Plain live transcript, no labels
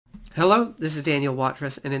Hello, this is Daniel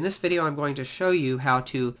Watrous, and in this video I'm going to show you how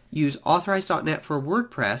to use Authorize.net for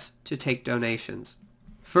WordPress to take donations.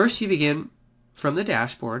 First, you begin from the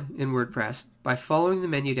dashboard in WordPress by following the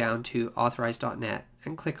menu down to Authorize.net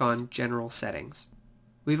and click on General Settings.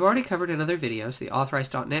 We've already covered in other videos the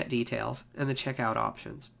Authorize.net details and the checkout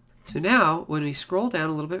options. So now, when we scroll down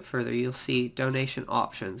a little bit further, you'll see donation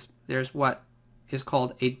options. There's what is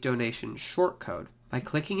called a donation shortcode. By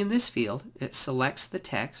clicking in this field, it selects the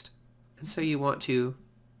text, and so you want to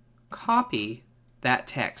copy that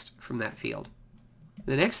text from that field.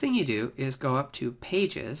 The next thing you do is go up to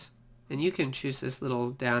Pages, and you can choose this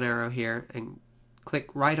little down arrow here and click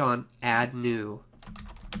right on Add New.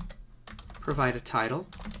 Provide a title,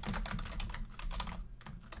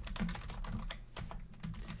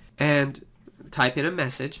 and type in a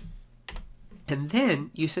message, and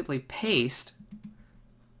then you simply paste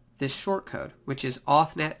this shortcode, which is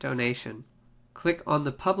AuthNet donation. Click on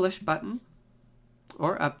the Publish button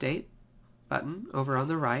or Update button over on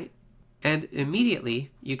the right, and immediately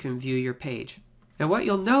you can view your page. Now what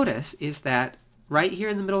you'll notice is that right here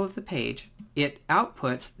in the middle of the page, it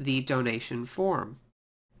outputs the donation form.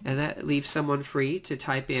 And that leaves someone free to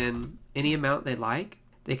type in any amount they like.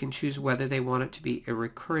 They can choose whether they want it to be a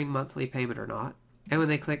recurring monthly payment or not. And when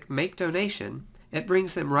they click Make Donation, it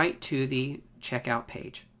brings them right to the checkout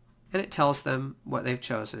page. And it tells them what they've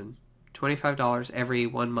chosen. $25 every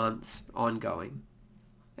 1 month ongoing.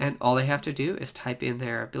 And all they have to do is type in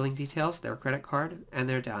their billing details, their credit card, and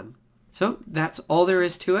they're done. So that's all there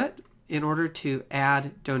is to it in order to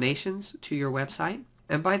add donations to your website.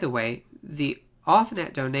 And by the way, the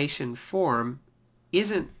AuthNet donation form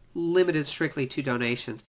isn't limited strictly to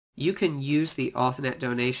donations. You can use the AuthNet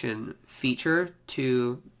donation feature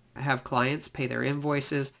to have clients pay their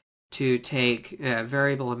invoices, to take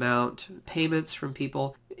variable amount payments from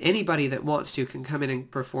people. Anybody that wants to can come in and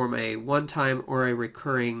perform a one-time or a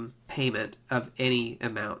recurring payment of any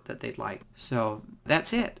amount that they'd like. So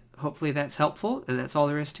that's it. Hopefully that's helpful, and that's all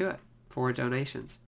there is to it for donations.